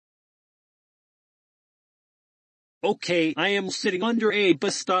Okay, I am sitting under a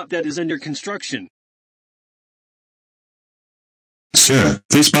bus stop that is under construction. Sir,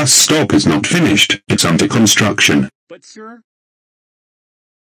 this bus stop is not finished. It's under construction. But sir?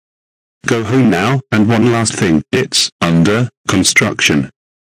 Go home now, and one last thing, it's under construction.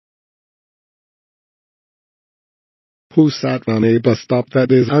 Who sat on a bus stop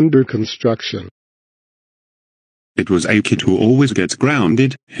that is under construction? It was a kid who always gets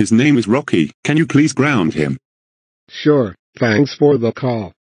grounded. His name is Rocky. Can you please ground him? Sure, thanks for the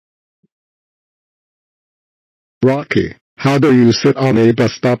call. Rocky, how do you sit on a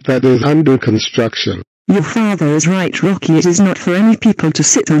bus stop that is under construction? Your father is right, Rocky. It is not for any people to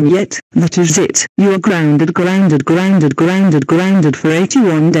sit on yet. That is it. You are grounded for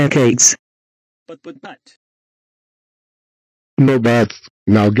 81 decades. But. No buts.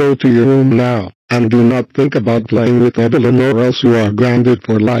 Now go to your room now, and do not think about playing with Evelyn or else you are grounded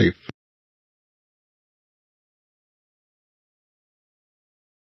for life.